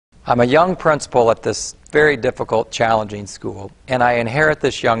I'm a young principal at this very difficult, challenging school, and I inherit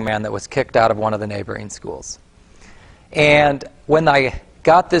this young man that was kicked out of one of the neighboring schools. And when I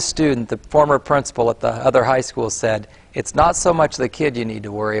got this student, the former principal at the other high school said, "It's not so much the kid you need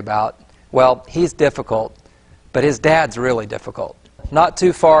to worry about. Well, he's difficult, but his dad's really difficult." Not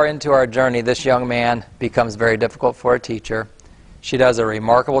too far into our journey, this young man becomes very difficult for a teacher. She does a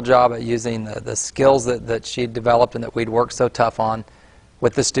remarkable job at using the skills that she developed and that we'd worked so tough on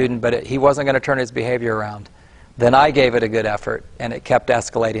with the student, but he wasn't going to turn his behavior around. Then I gave it a good effort, and it kept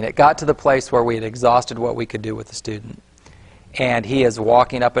escalating. It got to the place where we had exhausted what we could do with the student. And he is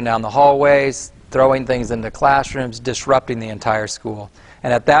walking up and down the hallways, throwing things into classrooms, disrupting the entire school.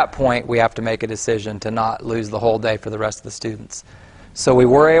 And at that point, we have to make a decision to not lose the whole day for the rest of the students. So we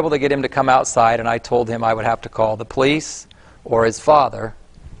were able to get him to come outside, and I told him I would have to call the police or his father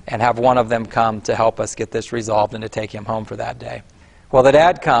and have one of them come to help us get this resolved and to take him home for that day. Well, the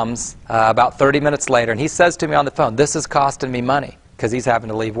dad comes about 30 minutes later, and he says to me on the phone, "This is costing me money," because he's having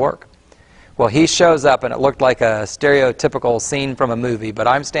to leave work. Well, he shows up, and it looked like a stereotypical scene from a movie, but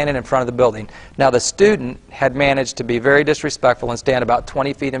I'm standing in front of the building. Now, the student had managed to be very disrespectful and stand about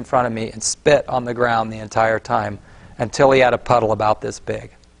 20 feet in front of me and spit on the ground the entire time until he had a puddle about this big.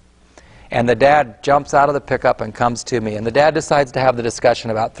 And the dad jumps out of the pickup and comes to me, and the dad decides to have the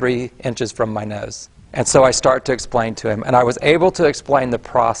discussion about 3 inches from my nose. And so I start to explain to him, and I was able to explain the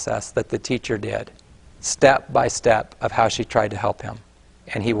process that the teacher did, step by step, of how she tried to help him,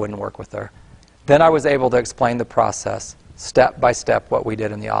 and he wouldn't work with her. Then I was able to explain the process, step by step, what we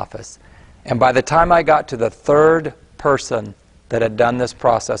did in the office. And by the time I got to the 3rd person that had done this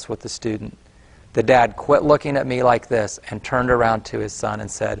process with the student, the dad quit looking at me like this and turned around to his son and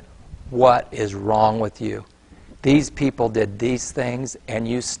said, "What is wrong with you? These people did these things, and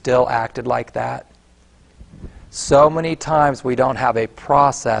you still acted like that?" So many times we don't have a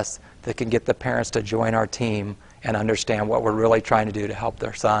process that can get the parents to join our team and understand what we're really trying to do to help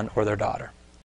their son or their daughter.